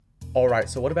Alright,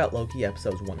 so what about Loki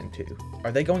episodes 1 and 2?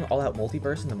 Are they going all out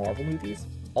multiverse in the Marvel movies?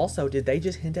 Also, did they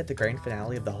just hint at the grand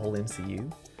finale of the whole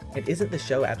MCU? And isn't the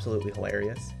show absolutely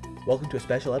hilarious? Welcome to a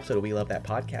special episode of We Love That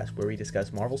Podcast, where we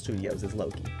discuss Marvel Studios'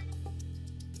 Loki.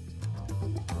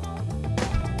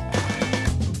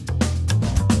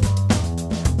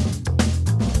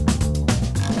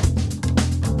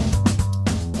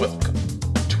 Welcome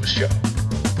to a show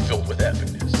filled with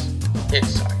epicness,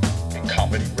 insight, and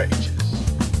comedy rages.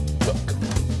 Welcome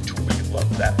to We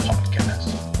Love That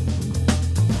Podcast.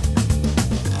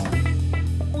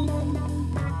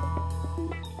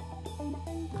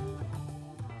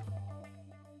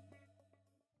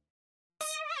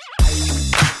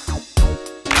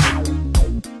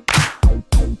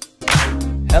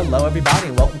 Hello everybody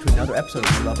and welcome to another episode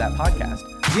of We Love That Podcast,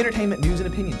 the entertainment news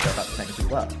and opinion show about the things we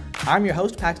love. I'm your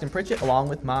host, Paxton Pritchett, along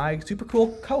with my super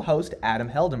cool co-host, Adam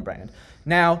Heldenbrand.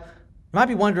 Now, you might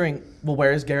be wondering, well,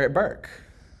 where is Garrett Burke?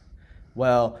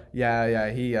 Well,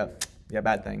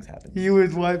 bad things happened. He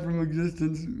was wiped from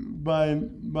existence by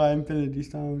Infinity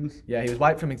Stones. Yeah, he was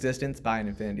wiped from existence by an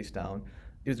Infinity Stone.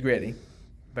 It was gritty,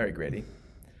 very gritty.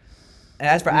 And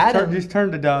as for Adam, Just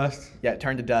turned to dust. yeah, it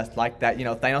turned to dust like that. You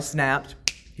know, Thanos snapped.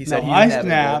 He said I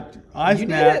snapped. I You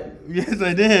snapped. did? Yes,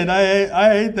 I did.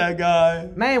 I hate that guy.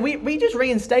 Man, we just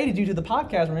reinstated you to the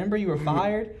podcast. Remember, you were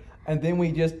fired, and then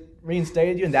we just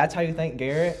reinstated you, and that's how you thank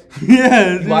Garrett?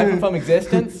 Yes. You wiped him from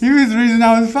existence? He was the reason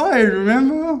I was fired,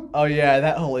 remember? Oh yeah,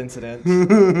 that whole incident.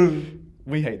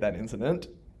 We hate that incident.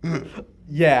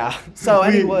 Yeah. So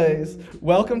anyways,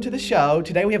 welcome to the show.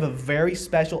 Today we have a very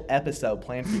special episode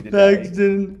planned for you today.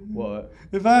 Paxton, What?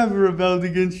 if I ever rebelled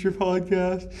against your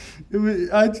podcast,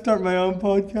 I'd start my own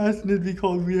podcast and it'd be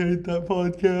called We Hate That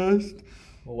Podcast.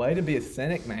 Well, way to be a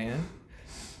cynic, man.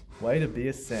 Way to be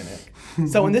a cynic.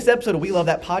 So in this episode of We Love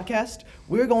That Podcast,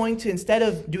 we're going to, instead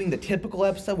of doing the typical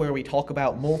episode where we talk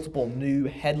about multiple new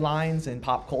headlines in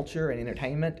pop culture and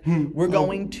entertainment, we're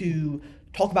going to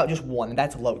talk about just one, and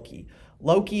that's Loki.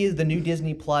 Loki is the new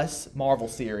Disney Plus Marvel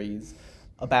series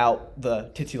about the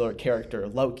titular character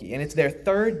Loki, and it's their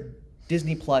third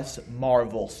Disney Plus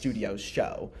Marvel Studios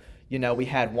show. You know, we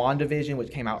had WandaVision,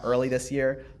 which came out early this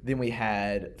year. Then we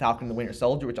had Falcon and the Winter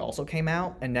Soldier, which also came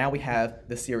out. And now we have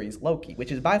the series Loki, which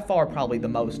is by far probably the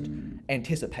most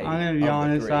anticipated. I'm going to be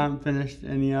honest, I haven't finished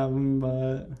any of them,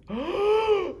 but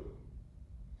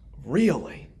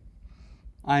Really?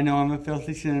 I know I'm a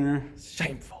filthy sinner.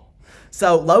 Shameful.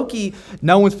 So Loki,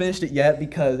 no one's finished it yet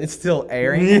because it's still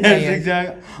airing. Yes, and-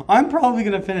 exactly. I'm probably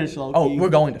going to finish Loki. Oh, we're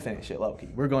going to finish it, Loki.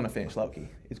 We're going to finish Loki.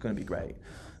 It's going to be great.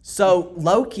 So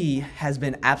Loki has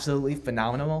been absolutely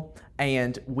phenomenal,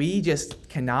 and we just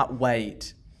cannot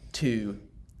wait to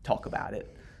talk about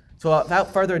it. So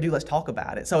without further ado, let's talk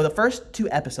about it. So the first two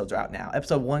episodes are out now.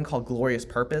 Episode 1 called Glorious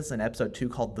Purpose and episode 2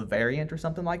 called The Variant or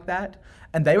something like that.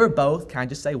 And they were both, can I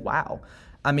just say, wow.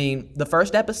 I mean, the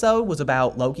first episode was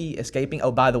about Loki escaping.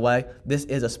 Oh, by the way, this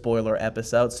is a spoiler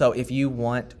episode. So if you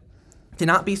want to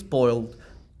not be spoiled,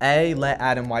 A, let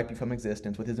Adam wipe you from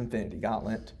existence with his Infinity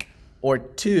Gauntlet. Or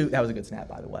 2, that was a good snap,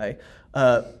 by the way,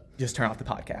 just turn off the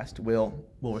podcast. We'll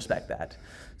respect that.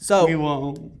 So We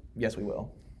won't. Yes, we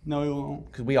will. No, we won't.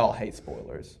 Because we all hate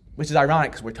spoilers. Which is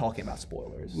ironic because we're talking about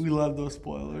spoilers. We love those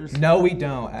spoilers. No, we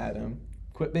don't, Adam.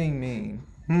 Quit being mean.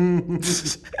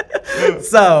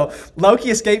 So,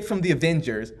 Loki escaped from the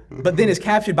Avengers, but then is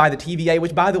captured by the TVA,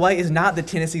 which, by the way, is not the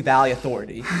Tennessee Valley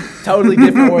Authority. Totally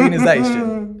different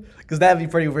organization. Because that would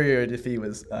be pretty weird if he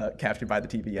was captured by the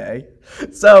TVA.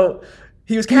 So,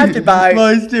 he was captured by...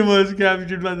 Marston was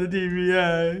captured by the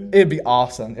TVA. It'd be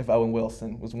awesome if Owen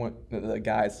Wilson was one of the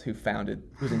guys who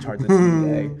was in charge of the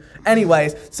TVA.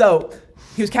 Anyways, so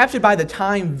he was captured by the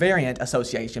Time Variant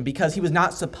Association because he was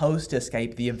not supposed to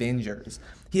escape the Avengers.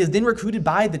 He is then recruited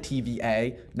by the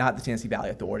TVA, not the Tennessee Valley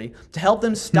Authority, to help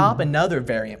them stop another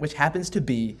variant, which happens to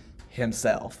be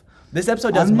himself. This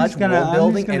episode does much world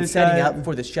building and setting up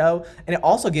for the show, and it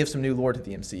also gives some new lore to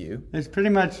the MCU. It's pretty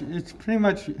much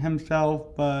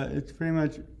himself, but it's pretty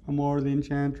much Amora the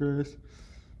Enchantress,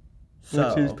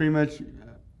 which is pretty much.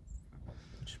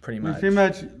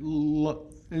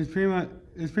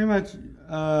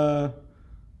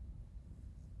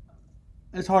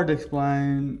 It's hard to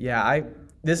explain. Yeah,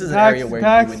 this is an area where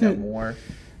you would know more.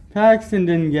 Paxton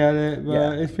didn't get it, but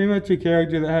Yeah. it's pretty much a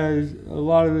character that has a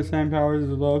lot of the same powers as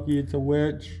Loki. It's a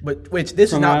witch. Which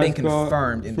this has from not been Asgard-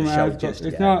 confirmed in the from show Asgard. just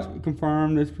It's yet. not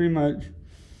confirmed. It's pretty much.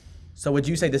 So would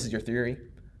you say this is your theory?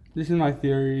 This is my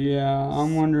theory. Yeah,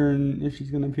 I'm wondering if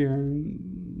she's gonna appear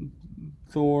in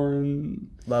Thor and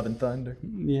Love and Thunder.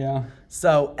 yeah.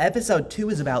 So episode 2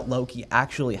 is about Loki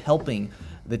actually helping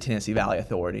the Tennessee Valley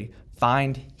Authority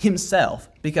find himself,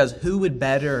 because who would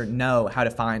better know how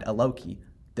to find a Loki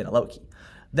than a Loki?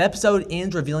 The episode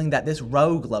ends revealing that this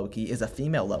rogue Loki is a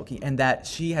female Loki and that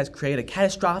she has created a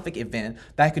catastrophic event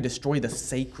that could destroy the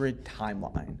sacred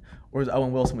timeline. Or as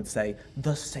Owen Wilson would say,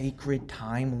 the sacred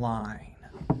timeline.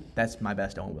 That's my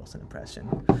best Owen Wilson impression.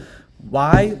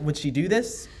 Why would she do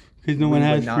this? Because no one We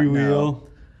would has not free know. will.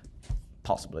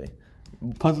 Possibly.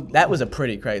 Possibly. That was a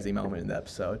pretty crazy moment in the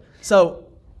episode. So,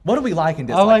 what do we like and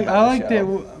I dislike like. about I the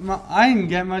liked show? it. I didn't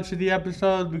get much of the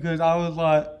episode because I was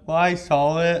like, well, I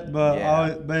saw it, but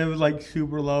Yeah. but it was like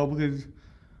super low because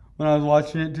when I was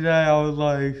watching it today, I was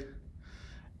like,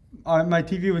 my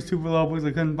TV was super low because I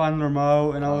couldn't find the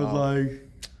remote, and I was Oh. like,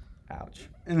 Ouch.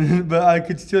 and then, but I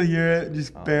could still hear it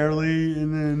just barely,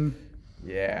 and then.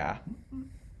 Yeah.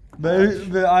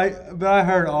 But I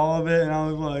heard all of it and I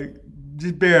was like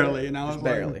just barely and I was Just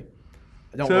like, barely.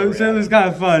 Don't so worry, it was Adam. kind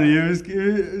of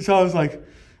funny. So I was like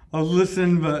I was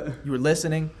listening, but You were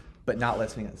listening, but not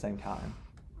listening at the same time.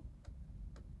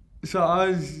 so I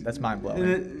was. That's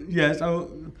mind-blowing. Yes,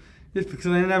 just because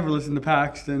I never listened to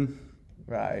Paxton.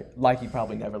 Right. Like you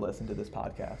probably never listened to this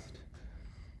podcast.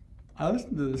 I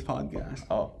listened to this podcast.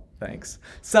 Oh, thanks.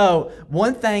 So,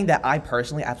 one thing that I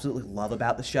personally absolutely love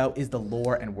about the show is the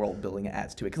lore and world building it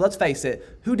adds to it. Because let's face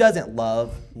it, who doesn't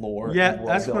love lore Yeah, and world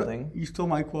that's building? what you stole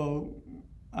my quote.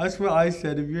 That's what I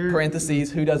said. If you're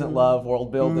Parentheses, who doesn't love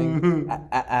world building?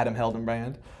 Adam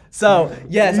Heldenbrand. So,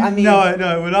 yes, I mean. No,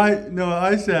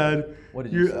 I said. What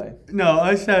did you say? No,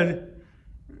 I said.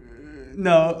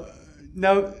 No,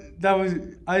 that was.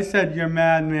 I said you're a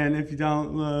madman if you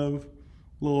don't love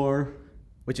lore.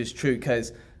 Which is true,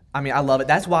 because I mean, I love it.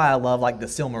 That's why I love like the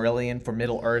Silmarillion for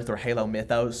Middle Earth or Halo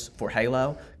Mythos for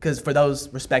Halo, because for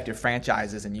those respective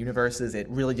franchises and universes, it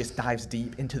really just dives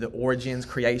deep into the origins,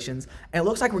 creations, and it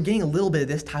looks like we're getting a little bit of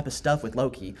this type of stuff with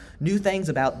Loki. New things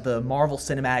about the Marvel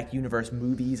Cinematic Universe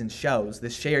movies and shows,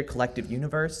 this shared collective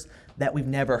universe that we've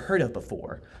never heard of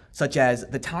before, such as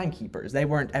the Timekeepers. They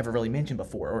weren't ever really mentioned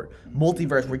before, or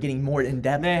multiverse. We're getting more in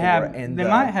depth. They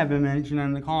might have been mentioned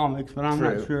in the comics, but I'm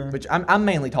not sure. Which I'm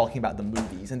mainly talking about the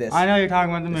movies and this. I know you're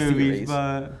talking about the the movies, series.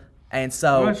 but And I'm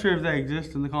so not sure if they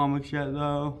exist in the comics yet,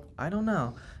 though. I don't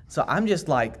know. So I'm just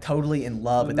like totally in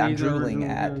love with that. I'm These are drooling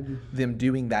really at good. them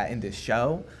doing that in this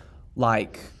show.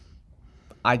 Like,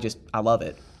 I love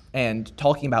it. And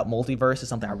talking about multiverse is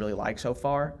something I really like so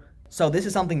far. So this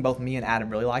is something both me and Adam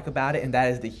really like about it, and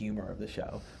that is the humor of the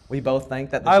show. We both think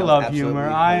that the I show love is absolutely humor.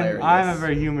 hilarious. I'm a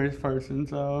very humorous person,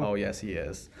 so Oh yes, he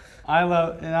is. I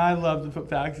love to put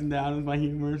Paxton down with my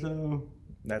humor. So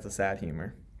That's a sad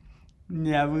humor.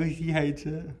 yeah, but he hates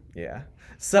it. Yeah.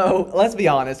 So let's be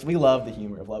honest, we love the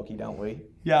humor of Loki, don't we?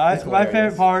 Yeah, It's my hilarious.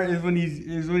 favorite part is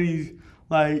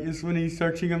when he's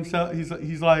searching himself.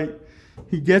 He's like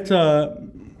he gets he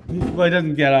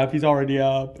doesn't get up. He's already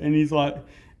up, and he's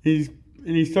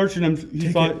searching him.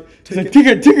 He's like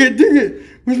ticket.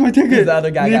 Where's my ticket? The other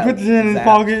guy and he got puts it in his zapped.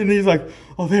 pocket, and he's like,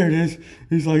 oh, there it is.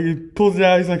 He's like, he pulls it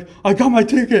out. He's like, I got my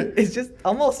ticket. It's just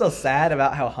almost so sad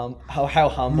about how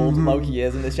humbled Mm-hmm. Loki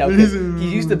is in the show. 'Cause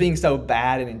he's used to being so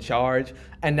bad and in charge,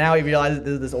 and now he realizes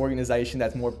there's this organization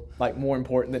that's more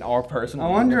important than our personal. I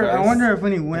wonder universe. if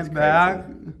when he went It's back,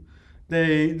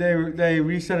 crazy. they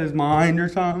reset his mind or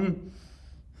something.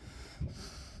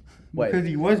 Wait. Because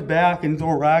he was back in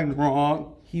Thor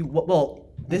Ragnarok. Well,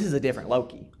 this is a different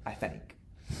Loki, I think,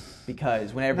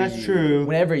 because whenever That's true.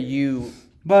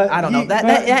 But I don't know,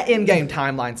 that in-game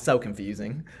timeline's so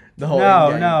confusing. The whole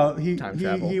in-game time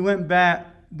travel. He went back.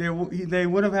 They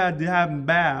would have had to have him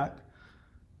back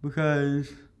because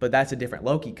But that's a different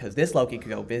Loki, because this Loki could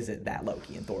go visit that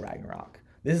Loki in Thor Ragnarok.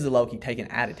 This is a Loki taken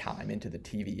at a time into the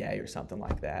TVA or something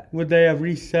like that. would they have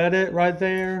reset it right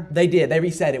there, They did. They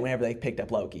reset it whenever they picked up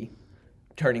Loki,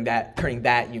 turning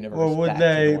that universe. or would back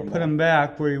they to normal. put him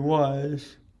back where he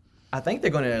was? I think they're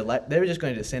just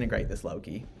going to disintegrate this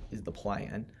Loki is the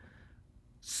plan.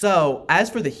 So as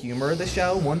for the humor of the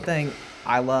show, one thing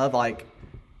I love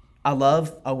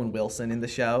Owen Wilson in the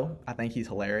show. I think he's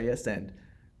hilarious, and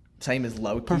same as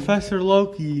Loki. Professor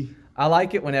Loki. I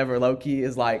like it whenever Loki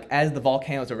is like, as the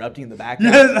volcano is erupting in the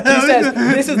background, Yes, he says,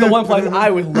 "This is the one place I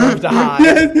would love to hide."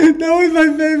 Yes, that was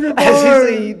my favorite As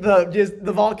part. you see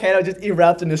the volcano just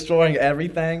erupt and destroying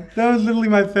everything. That was literally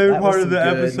my favorite That was part of some the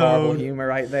good Marvel episode. humor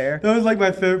right there. That was like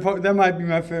my favorite part. That might be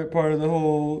my favorite part of the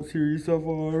whole series so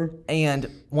far. And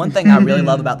one thing I really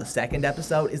love about the second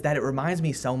episode is that it reminds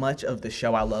me so much of the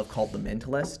show I love called The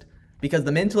Mentalist. Because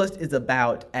The Mentalist is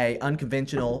about a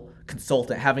unconventional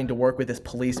consultant having to work with this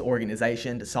police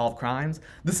organization to solve crimes.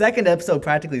 The second episode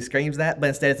practically screams that, but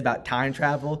instead it's about time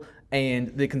travel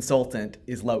and the consultant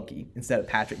is Loki instead of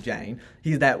Patrick Jane.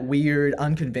 He's that weird,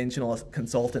 unconventional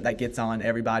consultant that gets on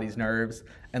everybody's nerves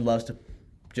and loves to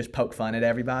just poke fun at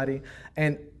everybody.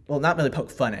 And, well, not really poke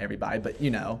fun at everybody, but,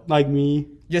 Like me.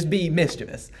 just be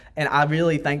mischievous. And I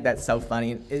really think that's so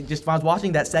funny. It just, when I was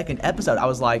watching that second episode, I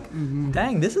was like,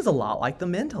 dang, this is a lot like The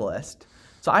Mentalist.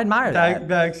 So I admire that.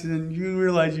 Baxton, you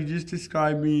realize you just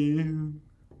described me.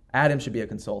 Adam should be a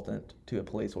consultant to a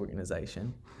police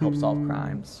organization, help solve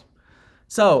crimes.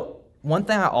 So one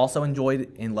thing I also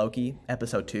enjoyed in Loki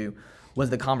episode 2 was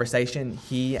the conversation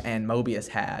he and Mobius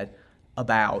had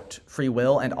about free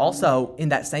will. And also in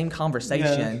that same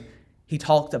conversation, he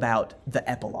talked about the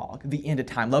epilogue, the end of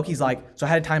time. Loki's like, so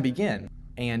how did time begin?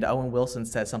 And Owen Wilson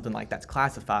said something like, that's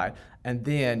classified. And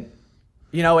then,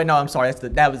 no, I'm sorry,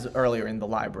 that was earlier in the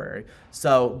library.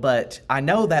 So, but I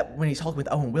know that when he's talking with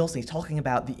Owen Wilson, he's talking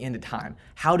about the end of time.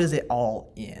 How does it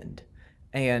all end?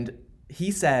 And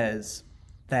he says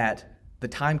that the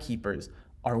timekeepers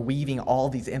are weaving all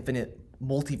these infinite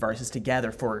multiverses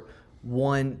together for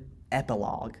one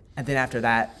epilogue. And then after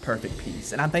that, perfect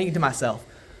peace. And I'm thinking to myself,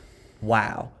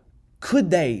 wow, could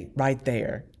they right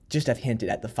there just have hinted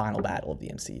at the final battle of the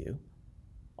MCU?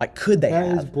 Like, could they That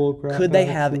is have? bullcrap, Could they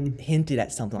have Paxton. hinted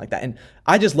at something like that? And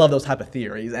I just love those type of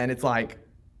theories. And it's like,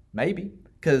 maybe.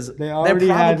 Because They they're already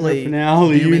had the probably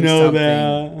finale, you doing know something.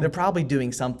 that. They're probably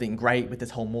doing something great with this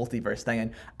whole multiverse thing.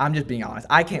 And I'm just being honest.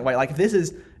 I can't wait. Like, if this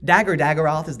is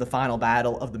Dagoroth is the final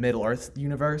battle of the Middle Earth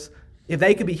universe, if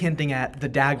they could be hinting at the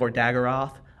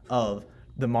Dagoroth of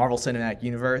the Marvel Cinematic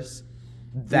Universe,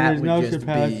 that There's would no just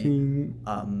surpassing. be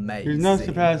amazing. There's no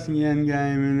surpassing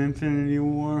Endgame and Infinity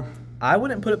War. I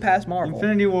wouldn't put it past Marvel.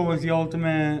 Infinity War was the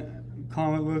ultimate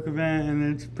comic book event,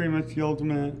 and it's pretty much the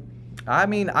ultimate. I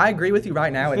mean, I agree with you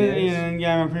right now. It Infinity is. and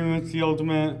Endgame are pretty much the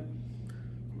ultimate.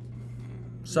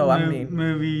 So, I mean,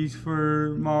 movies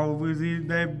for Marvel movies.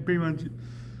 They pretty much.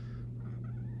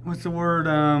 What's the word?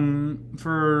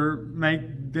 For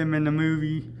make them in the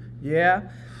movie. yeah.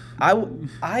 I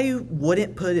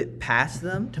wouldn't put it past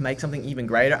them to make something even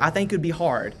greater. I think it would be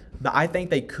hard, but I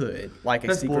think they could, like a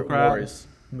That's Secret bullcrap. Wars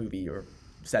movie or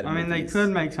set of I mean, they movies. could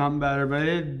make something better,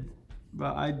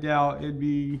 but I doubt it'd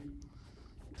be.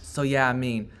 So yeah, I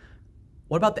mean,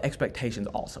 what about the expectations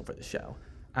also for the show?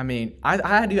 I mean,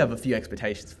 I do have a few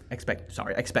expectations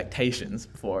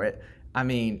for it. I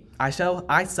mean, I so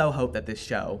hope that this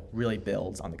show really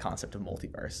builds on the concept of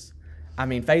multiverse. I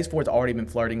mean, Phase 4's already been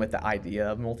flirting with the idea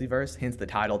of multiverse, hence the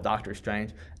title Doctor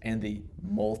Strange and the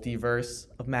Multiverse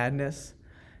of Madness.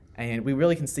 And we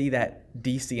really can see that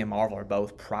DC and Marvel are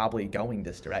both probably going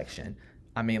this direction.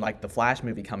 I mean, like the Flash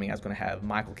movie coming out is going to have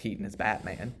Michael Keaton as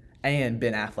Batman and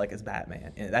Ben Affleck as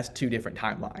Batman. And that's 2 different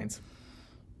timelines.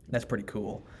 That's pretty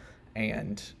cool.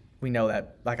 And we know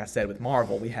that, like I said, with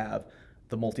Marvel, we have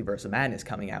the Multiverse of Madness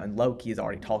coming out, and Loki has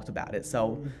already talked about it.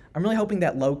 So I'm really hoping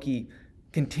that Loki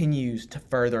continues to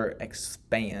further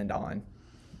expand on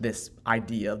this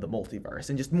idea of the multiverse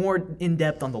and just more in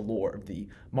depth on the lore of the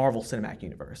Marvel Cinematic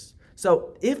Universe.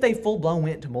 So if they full blown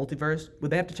went to multiverse,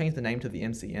 would they have to change the name to the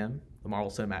MCM, the Marvel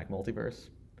Cinematic Multiverse?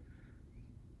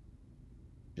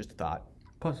 Just a thought.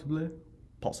 Possibly.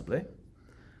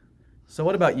 So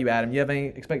what about you, Adam? You have any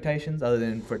expectations other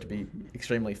than for it to be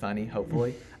extremely funny,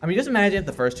 hopefully? I mean, just imagine if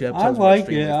the first 2 I episodes were like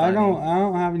extremely it. funny. I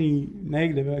don't have any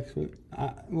negative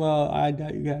I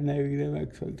doubt you got negative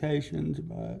expectations,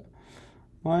 but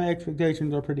my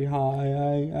expectations are pretty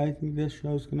high. I think this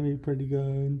show's gonna be pretty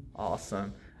good.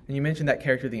 Awesome. And you mentioned that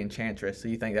character, the Enchantress, so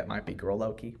you think that might be Girl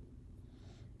Loki?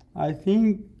 I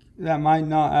think that might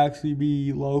not actually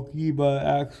be Loki, but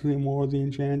actually more the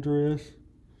Enchantress.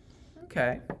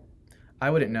 Okay. I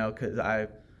wouldn't know because I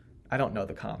don't know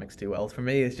the comics too well. For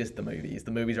me, it's just the movies. The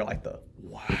movies are like the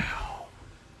wow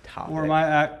topic. Or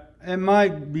it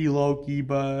might be Loki,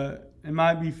 but it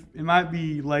might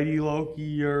be Lady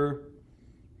Loki or.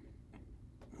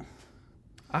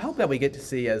 I hope that we get to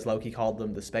see, as Loki called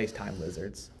them, the space-time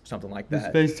lizards, something like The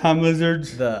that. space-time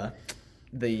lizards. The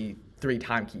 3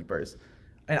 timekeepers.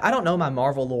 And I don't know my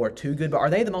Marvel lore too good, but are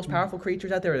they the most powerful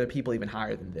creatures out there, or are there people even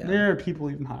higher than them? There are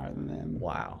people even higher than them.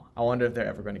 Wow. I wonder if they're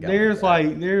ever going to go.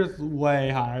 There's way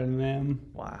higher than them.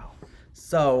 Wow.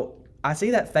 So I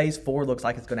see that Phase 4 looks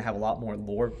like it's going to have a lot more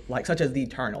lore, like such as the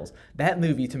Eternals. That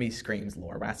movie to me screams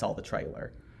lore when I saw the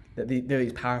trailer. That they're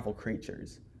these powerful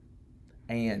creatures.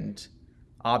 And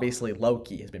obviously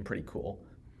Loki has been pretty cool.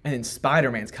 And then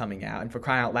Spider-Man's coming out. And for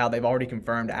crying out loud, they've already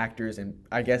confirmed actors and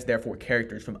I guess therefore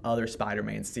characters from other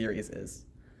Spider-Man series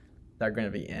that are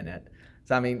going to be in it.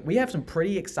 So, I mean, we have some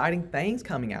pretty exciting things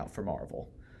coming out for Marvel.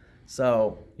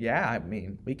 So, yeah, I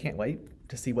mean, we can't wait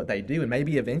to see what they do, and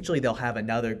maybe eventually they'll have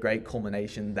another great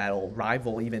culmination that'll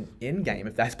rival even Endgame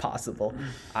if that's possible.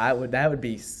 That would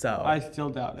be so. I still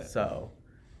doubt it. So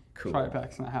cool.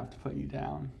 Tripack's gonna have to put you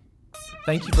down.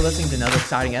 Thank you for listening to another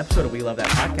exciting episode of We Love That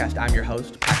Podcast. I'm your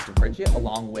host, Pastor Bridget,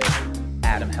 along with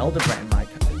Adam Heldenbrand,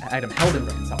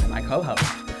 my co-host.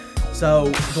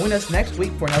 So join us next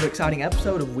week for another exciting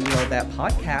episode of We Love That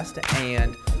Podcast.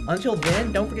 And until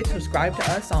then, don't forget to subscribe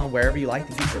to us on wherever you like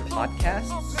to get your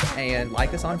podcasts and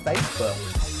like us on Facebook.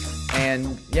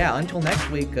 And yeah, until next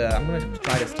week, I'm going to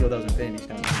try to steal those Infinity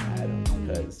Stones from Adam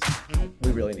because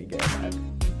we really need to get him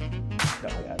back.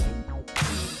 Don't we, Adam?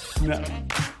 No.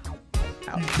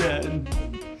 Ouch. He's dead.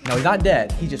 No, he's not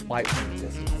dead. He just wiped from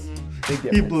existence. Big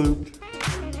difference. He blooped.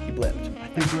 He blipped.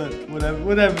 He blipped.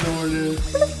 Whatever the word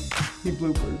is. He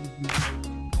bloopered.